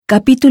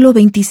Capítulo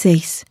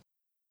 26.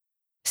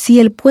 Si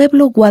el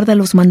pueblo guarda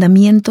los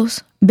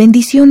mandamientos,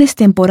 bendiciones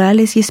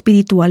temporales y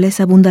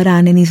espirituales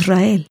abundarán en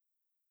Israel.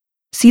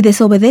 Si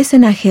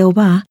desobedecen a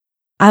Jehová,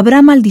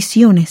 habrá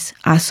maldiciones,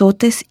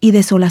 azotes y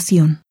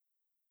desolación.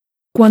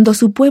 Cuando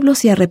su pueblo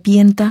se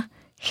arrepienta,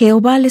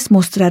 Jehová les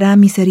mostrará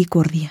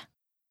misericordia.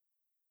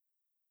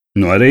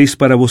 No haréis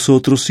para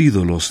vosotros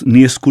ídolos,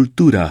 ni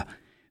escultura,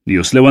 ni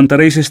os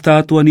levantaréis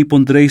estatua, ni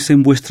pondréis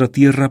en vuestra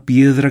tierra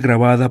piedra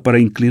grabada para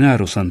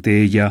inclinaros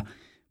ante ella,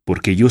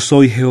 porque yo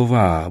soy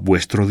Jehová,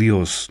 vuestro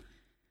Dios.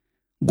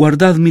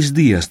 Guardad mis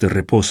días de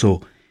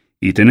reposo,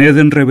 y tened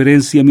en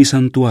reverencia mi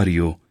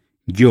santuario,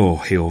 yo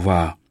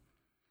Jehová.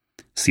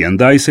 Si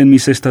andáis en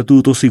mis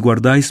estatutos y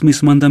guardáis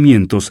mis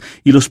mandamientos,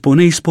 y los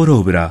ponéis por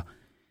obra,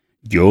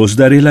 yo os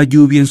daré la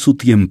lluvia en su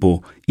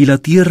tiempo, y la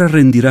tierra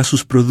rendirá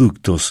sus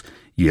productos,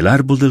 y el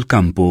árbol del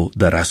campo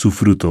dará su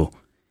fruto.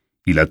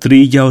 Y la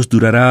trilla os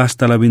durará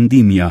hasta la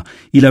vendimia,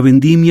 y la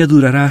vendimia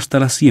durará hasta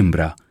la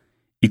siembra.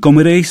 Y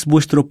comeréis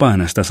vuestro pan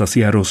hasta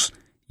saciaros,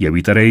 y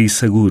habitaréis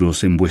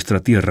seguros en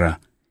vuestra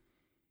tierra.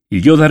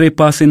 Y yo daré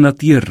paz en la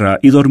tierra,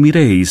 y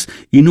dormiréis,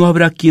 y no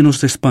habrá quien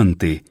os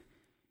espante.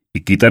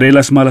 Y quitaré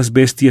las malas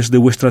bestias de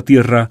vuestra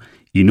tierra,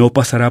 y no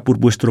pasará por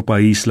vuestro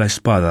país la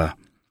espada.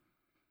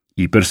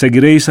 Y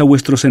perseguiréis a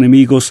vuestros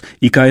enemigos,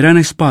 y caerán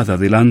espada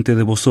delante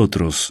de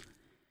vosotros.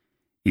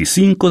 Y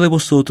 5 de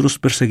vosotros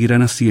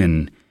perseguirán a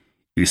 100,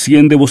 y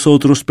 100 de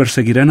vosotros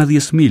perseguirán a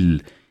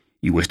 10,000,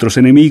 y vuestros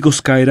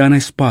enemigos caerán a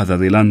espada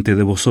delante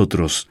de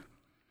vosotros.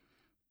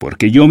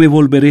 Porque yo me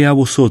volveré a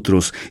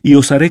vosotros, y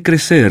os haré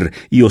crecer,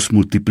 y os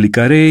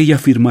multiplicaré, y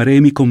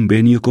afirmaré mi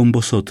convenio con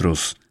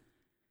vosotros.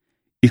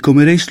 Y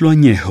comeréis lo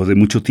añejo de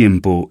mucho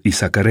tiempo, y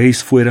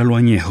sacaréis fuera lo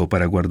añejo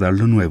para guardar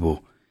lo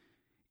nuevo.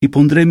 Y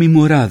pondré mi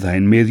morada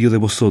en medio de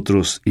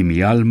vosotros, y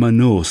mi alma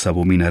no os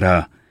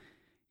abominará.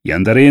 Y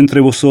andaré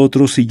entre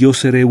vosotros, y yo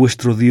seré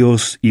vuestro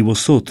Dios, y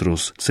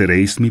vosotros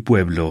seréis mi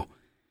pueblo.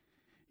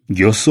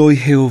 Yo soy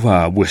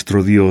Jehová,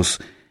 vuestro Dios,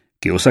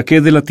 que os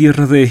saqué de la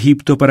tierra de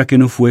Egipto para que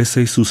no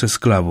fueseis sus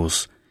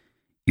esclavos.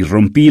 Y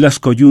rompí las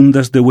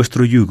coyundas de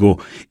vuestro yugo,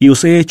 y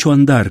os he hecho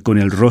andar con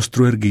el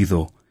rostro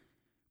erguido.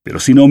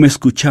 Pero si no me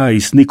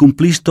escucháis, ni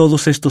cumplís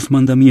todos estos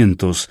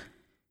mandamientos,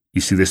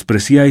 y si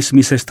despreciáis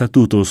mis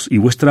estatutos, y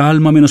vuestra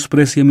alma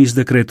menosprecia mis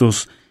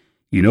decretos,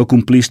 y no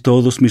cumplís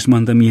todos mis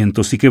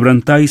mandamientos, y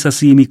quebrantáis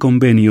así mi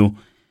convenio,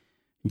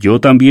 yo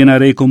también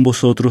haré con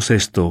vosotros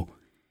esto.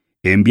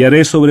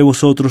 Enviaré sobre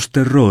vosotros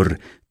terror,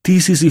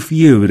 tisis y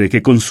fiebre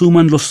que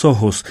consuman los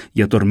ojos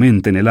y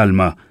atormenten el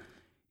alma,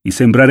 y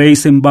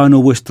sembraréis en vano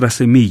vuestra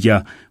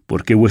semilla,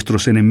 porque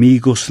vuestros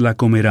enemigos la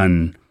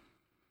comerán.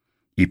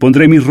 Y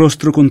pondré mi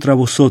rostro contra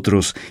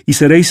vosotros, y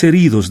seréis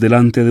heridos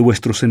delante de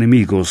vuestros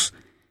enemigos,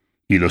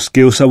 y los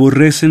que os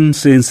aborrecen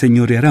se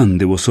enseñorearán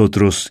de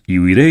vosotros, y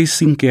huiréis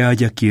sin que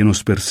haya quien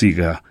os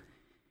persiga.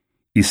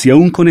 Y si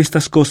aún con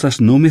estas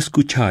cosas no me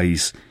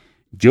escucháis,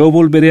 yo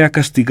volveré a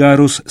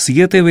castigaros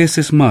 7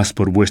 veces más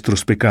por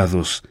vuestros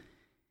pecados.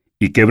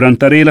 Y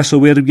quebrantaré la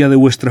soberbia de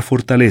vuestra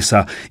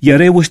fortaleza, y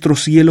haré vuestro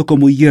cielo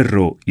como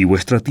hierro, y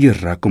vuestra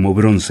tierra como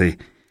bronce.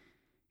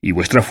 Y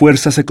vuestra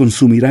fuerza se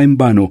consumirá en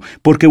vano,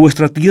 porque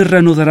vuestra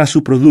tierra no dará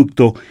su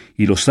producto,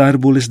 y los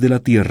árboles de la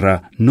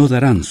tierra no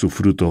darán su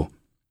fruto.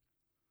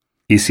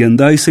 Y si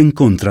andáis en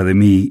contra de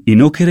mí, y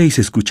no queréis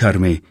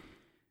escucharme,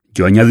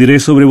 yo añadiré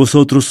sobre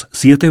vosotros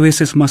 7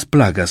 veces más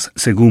plagas,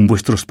 según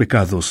vuestros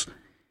pecados.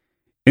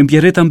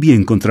 Enviaré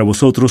también contra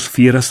vosotros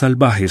fieras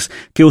salvajes,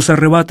 que os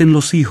arrebaten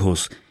los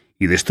hijos,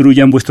 y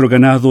destruyan vuestro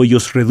ganado, y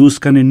os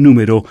reduzcan en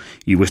número,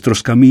 y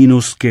vuestros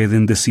caminos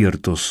queden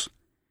desiertos.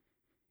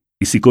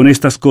 Y si con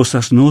estas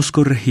cosas no os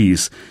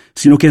corregís,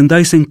 sino que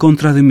andáis en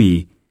contra de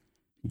mí,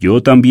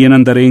 yo también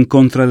andaré en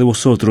contra de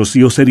vosotros,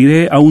 y os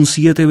heriré aún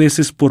 7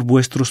 veces por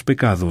vuestros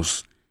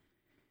pecados.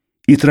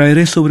 Y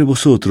traeré sobre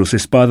vosotros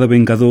espada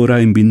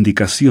vengadora en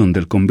vindicación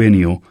del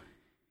convenio.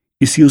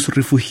 Y si os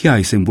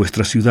refugiáis en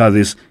vuestras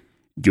ciudades,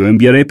 yo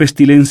enviaré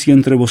pestilencia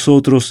entre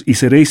vosotros, y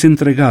seréis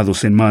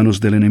entregados en manos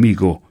del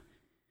enemigo.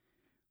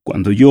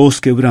 Cuando yo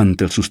os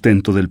quebrante el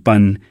sustento del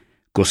pan,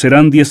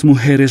 cocerán 10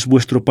 mujeres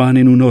vuestro pan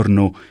en un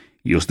horno,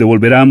 y os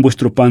devolverán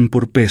vuestro pan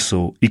por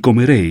peso, y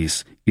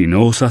comeréis, y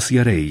no os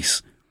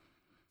saciaréis.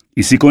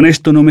 Y si con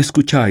esto no me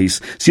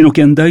escucháis, sino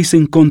que andáis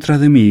en contra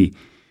de mí,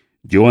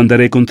 yo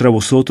andaré contra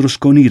vosotros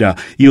con ira,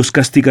 y os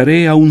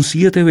castigaré aún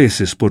 7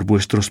 veces por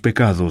vuestros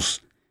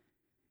pecados.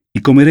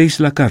 Y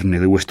comeréis la carne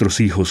de vuestros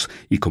hijos,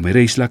 y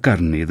comeréis la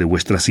carne de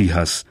vuestras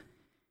hijas.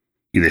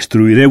 Y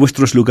destruiré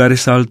vuestros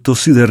lugares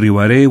altos, y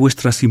derribaré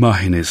vuestras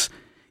imágenes,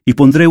 y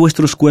pondré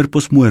vuestros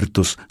cuerpos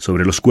muertos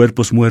sobre los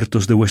cuerpos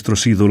muertos de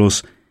vuestros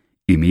ídolos,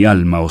 y mi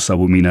alma os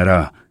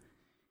abominará.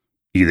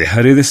 Y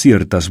dejaré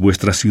desiertas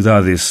vuestras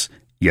ciudades,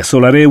 y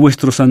asolaré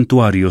vuestros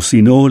santuarios,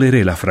 y no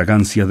oleré la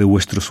fragancia de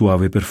vuestro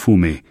suave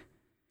perfume.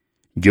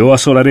 Yo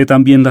asolaré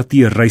también la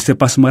tierra, y se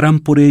pasmarán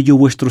por ello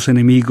vuestros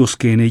enemigos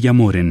que en ella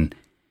moren.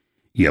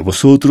 Y a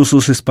vosotros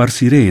os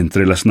esparciré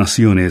entre las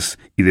naciones,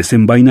 y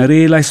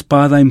desenvainaré la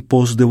espada en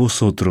pos de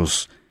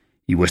vosotros,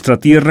 y vuestra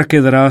tierra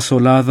quedará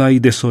asolada, y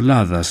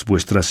desoladas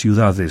vuestras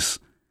ciudades.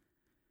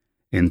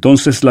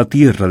 Entonces la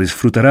tierra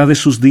disfrutará de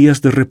sus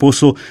días de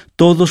reposo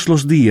todos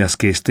los días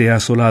que esté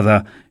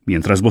asolada,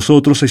 mientras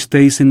vosotros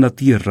estéis en la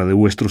tierra de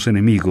vuestros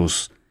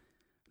enemigos.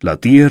 La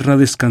tierra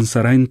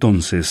descansará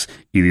entonces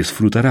y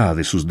disfrutará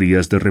de sus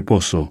días de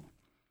reposo.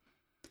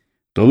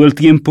 Todo el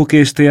tiempo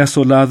que esté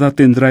asolada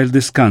tendrá el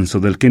descanso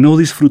del que no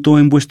disfrutó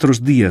en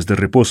vuestros días de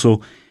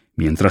reposo,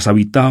 mientras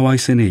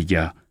habitabais en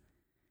ella.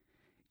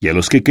 Y a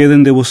los que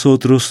queden de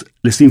vosotros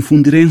les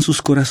infundiré en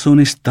sus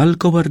corazones tal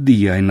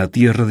cobardía en la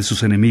tierra de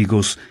sus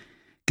enemigos,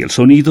 que el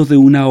sonido de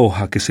una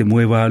hoja que se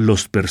mueva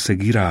los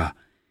perseguirá,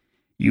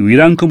 y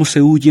huirán como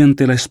se huye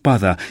ante la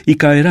espada, y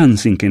caerán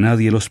sin que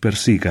nadie los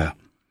persiga.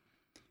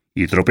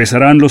 Y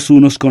tropezarán los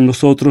unos con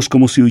los otros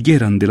como si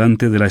huyeran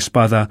delante de la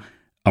espada,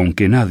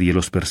 aunque nadie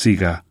los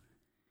persiga,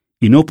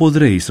 y no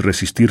podréis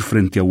resistir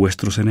frente a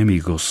vuestros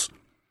enemigos.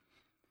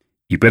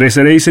 Y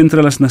pereceréis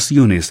entre las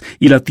naciones,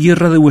 y la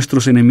tierra de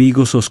vuestros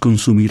enemigos os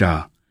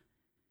consumirá.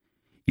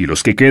 Y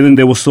los que queden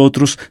de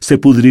vosotros se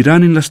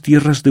pudrirán en las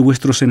tierras de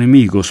vuestros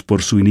enemigos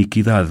por su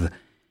iniquidad,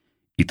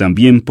 y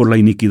también por la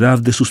iniquidad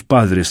de sus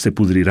padres se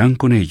pudrirán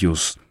con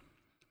ellos.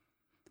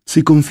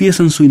 Si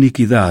confiesan su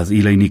iniquidad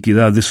y la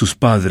iniquidad de sus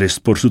padres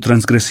por su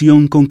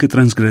transgresión con que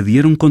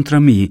transgredieron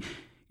contra mí,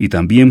 y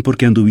también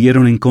porque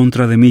anduvieron en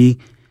contra de mí,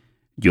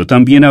 yo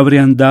también habré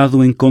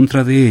andado en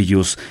contra de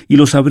ellos, y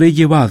los habré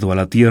llevado a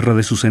la tierra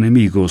de sus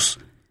enemigos.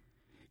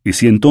 Y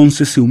si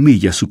entonces se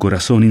humilla su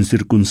corazón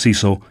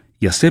incircunciso,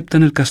 y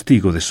aceptan el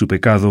castigo de su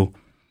pecado,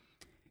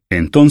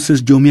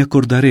 entonces yo me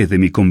acordaré de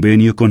mi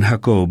convenio con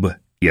Jacob,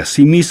 y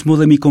asimismo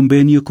de mi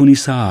convenio con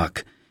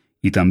Isaac,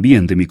 y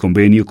también de mi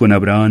convenio con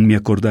Abraham me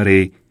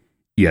acordaré,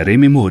 y haré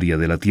memoria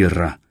de la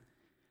tierra.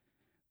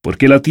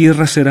 Porque la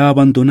tierra será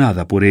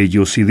abandonada por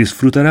ellos, y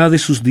disfrutará de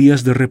sus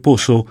días de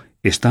reposo,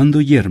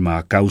 estando yerma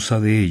a causa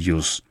de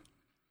ellos.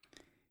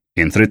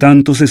 Entre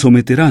tanto se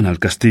someterán al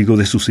castigo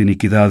de sus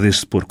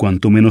iniquidades, por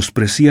cuanto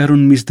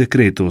menospreciaron mis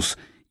decretos,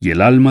 y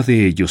el alma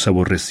de ellos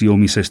aborreció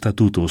mis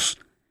estatutos.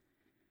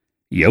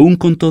 Y aun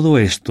con todo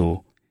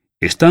esto,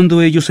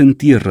 estando ellos en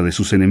tierra de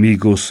sus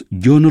enemigos,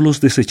 yo no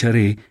los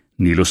desecharé,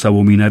 ni los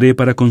abominaré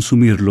para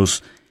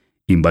consumirlos,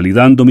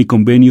 invalidando mi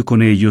convenio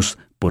con ellos,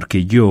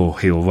 porque yo,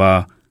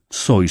 Jehová,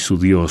 soy su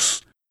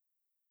Dios.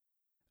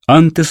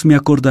 Antes me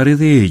acordaré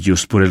de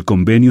ellos por el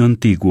convenio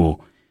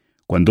antiguo,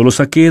 cuando los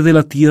saqué de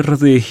la tierra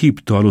de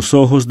Egipto a los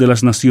ojos de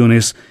las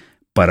naciones,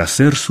 para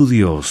ser su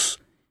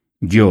Dios,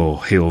 yo,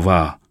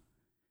 Jehová.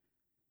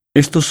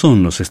 Estos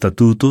son los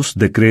estatutos,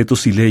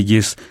 decretos y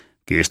leyes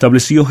que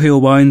estableció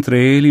Jehová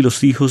entre él y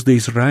los hijos de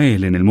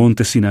Israel en el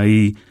monte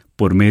Sinaí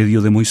por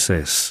medio de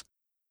Moisés.